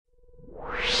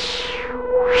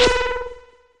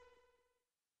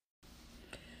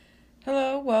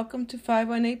welcome to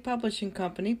 518 Publishing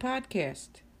Company podcast.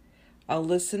 I'll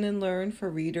listen and learn for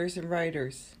readers and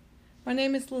writers. My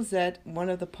name is Lizette, one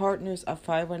of the partners of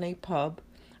 518 Pub,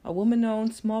 a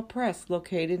woman-owned small press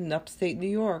located in upstate New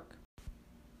York.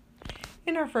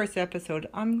 In our first episode,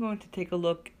 I'm going to take a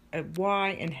look at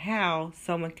why and how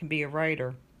someone can be a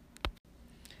writer.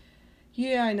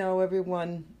 Yeah, I know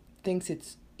everyone thinks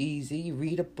it's easy. You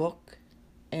read a book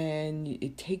and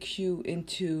it takes you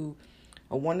into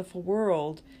a wonderful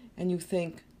world and you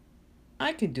think,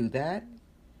 I could do that.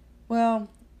 Well,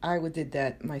 I did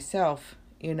that myself,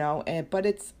 but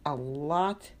it's a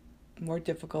lot more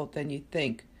difficult than you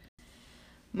think.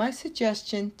 My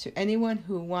suggestion to anyone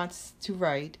who wants to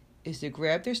write is to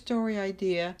grab their story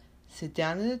idea, sit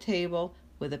down at a table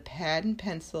with a pad and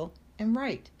pencil and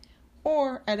write,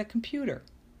 or at a computer.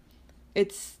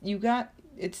 It's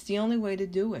the only way to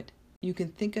do it. You can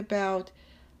think about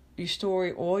your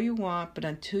story all you want, but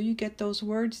until you get those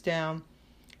words down,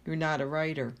 you're not a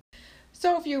writer.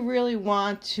 So if you really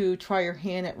want to try your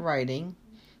hand at writing,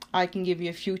 I can give you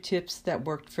a few tips that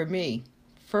worked for me.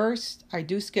 First, I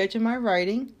do schedule my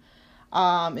writing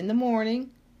in the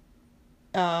morning.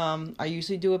 I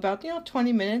usually do about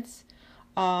 20 minutes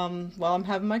while I'm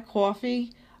having my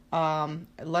coffee. At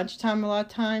lunchtime, a lot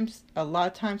of times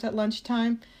at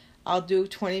lunchtime, I'll do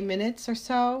 20 minutes or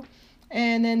so.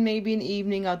 And then maybe in the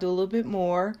evening, I'll do a little bit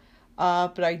more.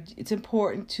 But it's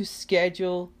important to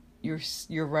schedule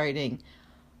your writing.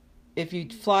 If you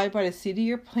fly by the seat of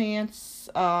your pants,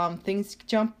 things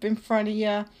jump in front of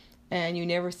you, and you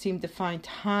never seem to find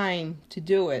time to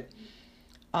do it.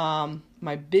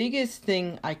 My biggest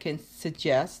thing I can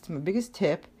suggest, my biggest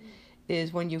tip,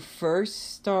 is when you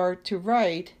first start to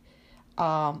write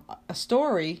a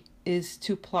story, is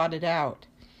to plot it out.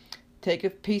 Take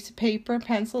a piece of paper and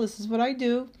pencil, this is what I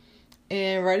do,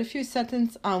 and write a few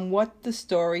sentences on what the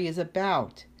story is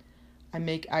about. I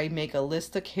make a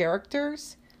list of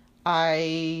characters.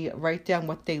 I write down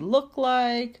what they look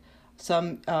like,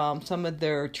 some of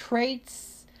their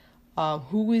traits,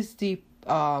 who is the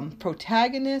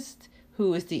protagonist,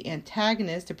 who is the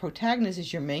antagonist. The protagonist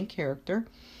is your main character.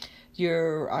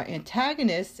 Your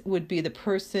antagonist would be the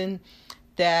person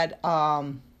that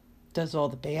does all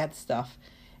the bad stuff.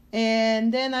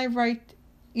 And then I write,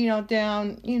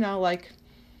 down, like,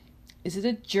 is it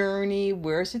a journey?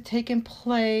 Where is it taking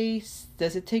place?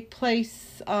 Does it take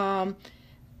place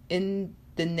in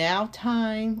the now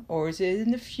time? Or is it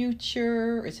in the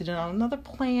future? Is it on another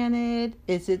planet?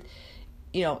 Is it,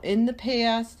 in the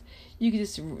past? You can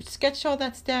just sketch all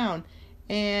that down.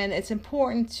 And it's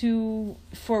important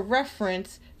for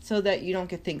reference so that you don't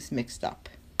get things mixed up.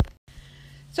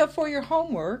 So for your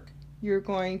homework, you're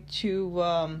going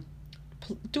to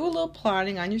do a little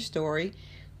plotting on your story,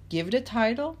 give it a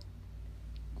title,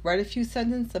 write a few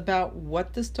sentences about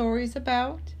what the story is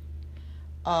about,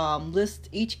 list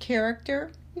each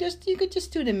character. You could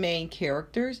just do the main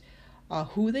characters,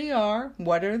 who they are,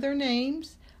 what are their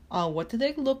names, what do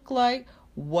they look like,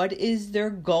 what is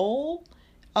their goal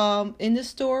in the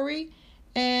story,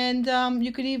 and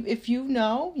you could even, if you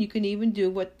can even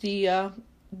do what the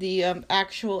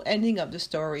actual ending of the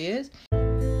story is.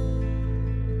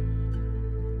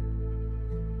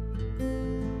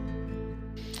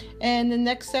 And the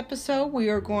next episode, we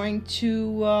are going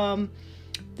to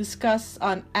discuss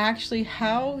on actually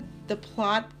how the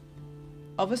plot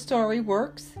of a story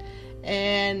works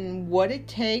and what it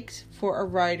takes for a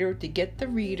writer to get the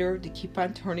reader to keep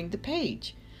on turning the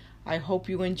page. I hope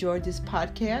you enjoyed this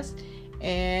podcast,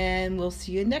 and we'll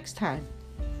see you next time.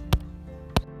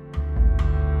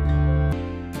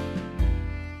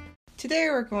 Today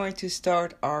we're going to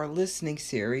start our listening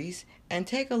series and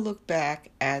take a look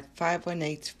back at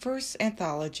 518's first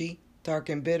anthology, Dark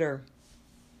and Bitter.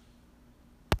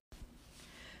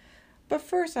 But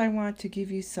first I want to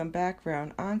give you some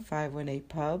background on 518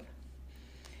 Pub.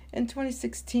 In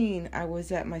 2016, I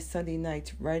was at my Sunday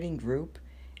night writing group,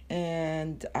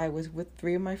 and I was with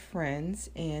three of my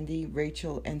friends, Andy,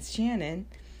 Rachel, and Shannon,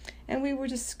 and we were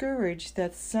discouraged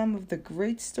that some of the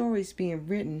great stories being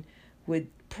written would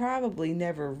probably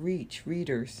never reach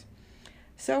readers.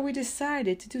 So we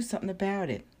decided to do something about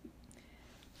it.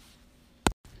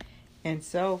 And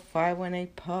so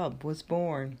 518 Pub was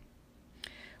born.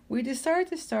 We decided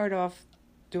to start off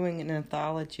doing an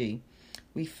anthology.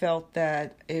 We felt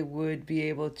that it would be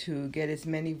able to get as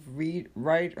many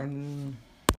and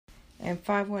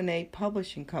 518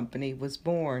 Publishing Company was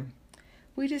born.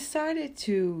 We decided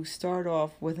to start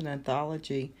off with an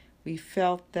anthology. We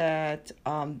felt that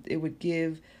it would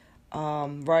give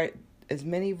as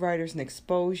many writers an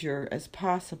exposure as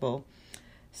possible.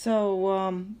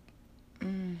 So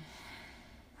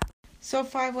So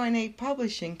 518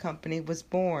 Publishing Company was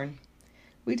born.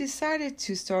 We decided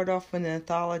to start off with an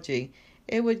anthology.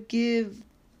 It would give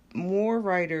more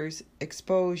writers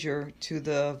exposure to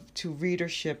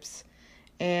readerships,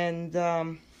 and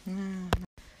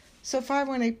so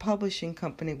 518 Publishing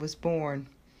Company was born.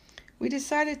 We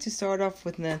decided to start off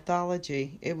with an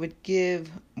anthology. It would give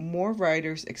more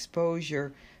writers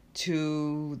exposure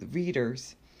to the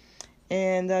readers.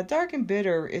 And Dark and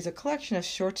Bitter is a collection of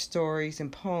short stories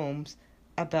and poems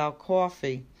about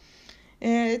coffee.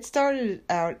 And it started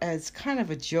out as kind of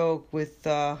a joke with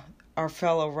our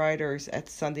fellow writers at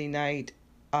Sunday night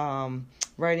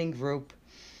writing group.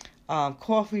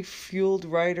 Coffee fueled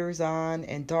writers on,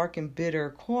 and Dark and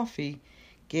Bitter coffee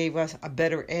gave us a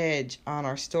better edge on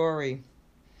our story.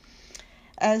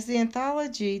 As the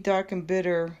anthology Dark and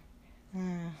Bitter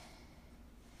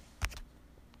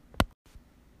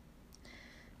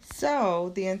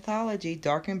So, the anthology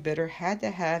Dark and Bitter had to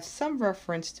have some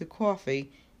reference to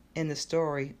coffee in the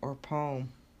story or poem.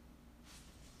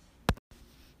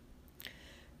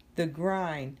 The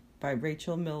Grind by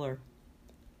Rachel Miller.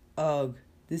 Ugh,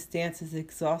 this dance is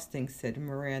exhausting, said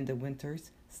Miranda Winters,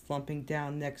 slumping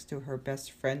down next to her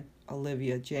best friend,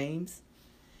 Olivia James.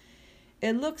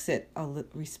 It looks it,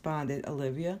 responded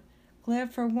Olivia,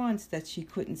 glad for once that she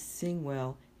couldn't sing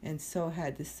well and so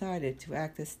had decided to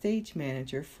act as stage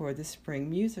manager for the spring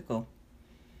musical.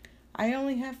 I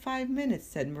only have 5 minutes,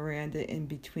 said Miranda in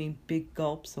between big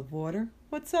gulps of water.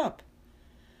 What's up?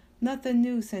 Nothing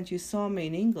new since you saw me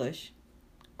in English.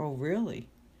 Oh, really?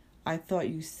 I thought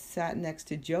you sat next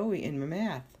to Joey in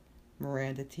math,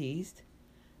 Miranda teased.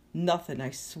 Nothing,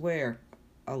 I swear,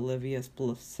 Olivia's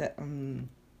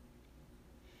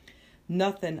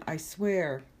Nothing, I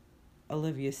swear,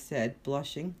 Olivia said,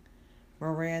 blushing.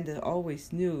 Miranda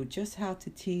always knew just how to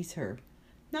tease her.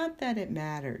 Not that it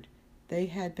mattered. They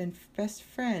had been best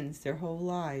friends their whole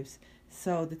lives,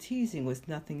 so the teasing was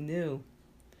nothing new.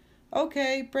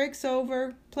 Okay, break's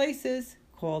over. Places,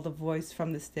 called a voice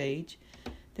from the stage.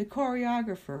 The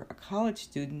choreographer, a college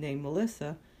student named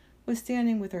Melissa, was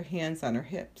standing with her hands on her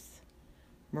hips.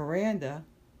 Miranda,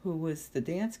 who was the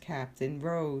dance captain,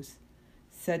 rose,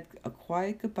 said a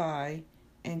quiet goodbye,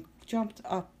 and jumped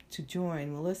up to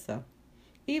join Melissa.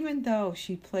 Even though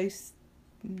she placed...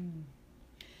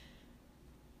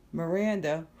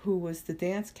 Miranda, who was the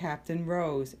dance captain,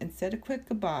 rose and said a quick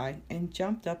goodbye and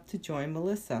jumped up to join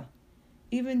Melissa.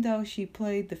 Even though she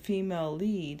played the female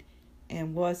lead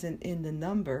and wasn't in the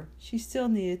number, she still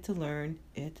needed to learn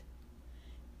it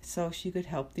so she could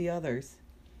help the others.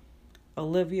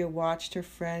 Olivia watched her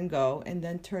friend go and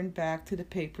then turned back to the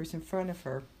papers in front of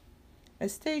her.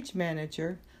 As stage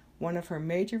manager, one of her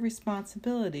major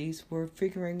responsibilities were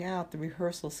figuring out the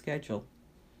rehearsal schedule.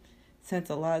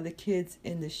 Since a lot of the kids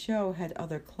in the show had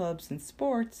other clubs and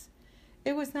sports,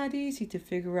 it was not easy to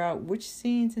figure out which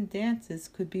scenes and dances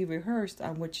could be rehearsed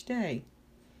on which day.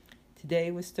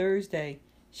 Today was Thursday.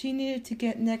 She needed to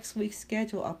get next week's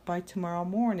schedule up by tomorrow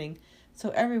morning so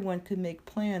everyone could make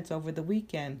plans over the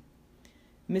weekend.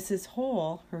 Mrs.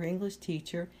 Hall, her English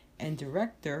teacher and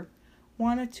director,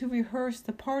 wanted to rehearse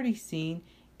the party scene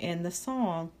and the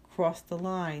song Cross the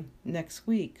Line next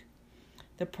week.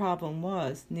 The problem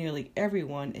was nearly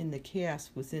everyone in the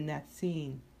cast was in that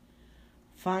scene.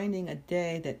 Finding a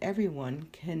day that everyone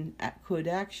could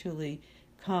actually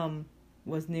come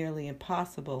was nearly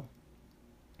impossible.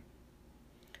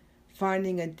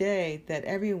 Finding a day that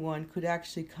everyone could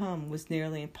actually come was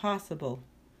nearly impossible.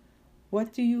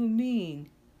 What do you mean,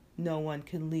 no one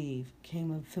can leave?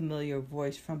 Came a familiar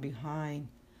voice from behind.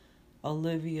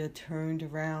 Olivia turned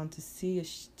around to see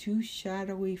two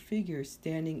shadowy figures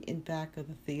standing in back of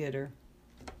the theater.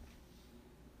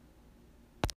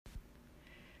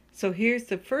 So here's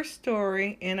the first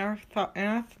story in our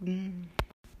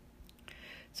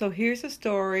here's a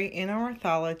story in our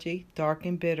anthology, Dark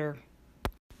and Bitter.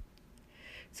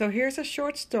 So here's a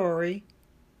short story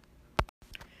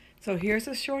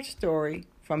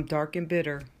from Dark and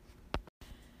Bitter.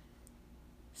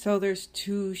 So there's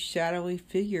two shadowy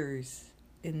figures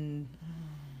and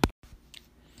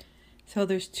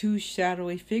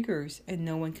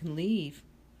no one can leave.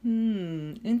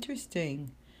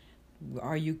 Interesting.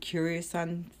 Are you curious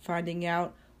on finding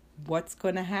out what's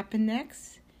going to happen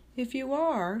next? If you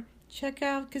are,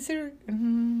 consider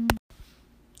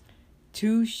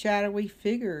two shadowy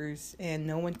figures and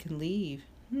no one can leave.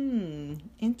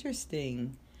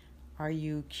 Interesting. Are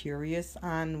you curious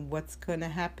on what's going to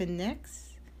happen next?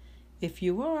 If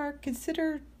you are,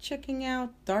 consider checking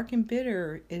out Dark and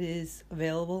Bitter. It is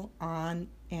available on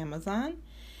Amazon.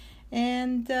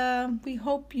 And we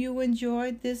hope you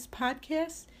enjoyed this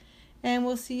podcast. And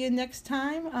we'll see you next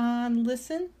time on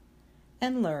Listen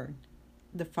and Learn,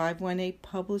 the 518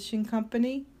 Publishing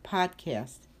Company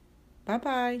podcast.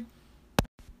 Bye-bye.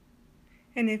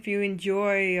 And if you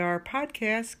enjoy our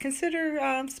podcast, consider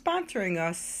sponsoring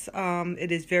us.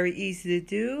 It is very easy to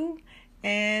do,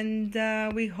 and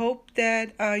we hope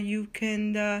that you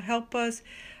can help us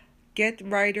get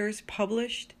writers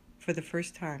published for the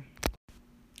first time.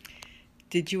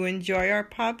 Did you enjoy our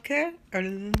podcast?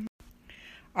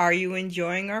 Are you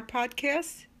enjoying our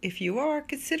podcast? If you are,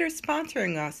 consider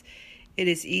sponsoring us. It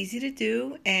is easy to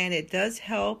do, and it does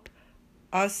help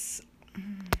us.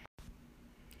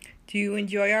 Do you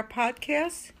enjoy our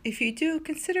podcast? If you do,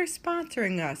 consider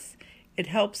sponsoring us. It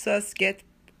helps us get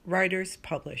writers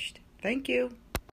published. Thank you.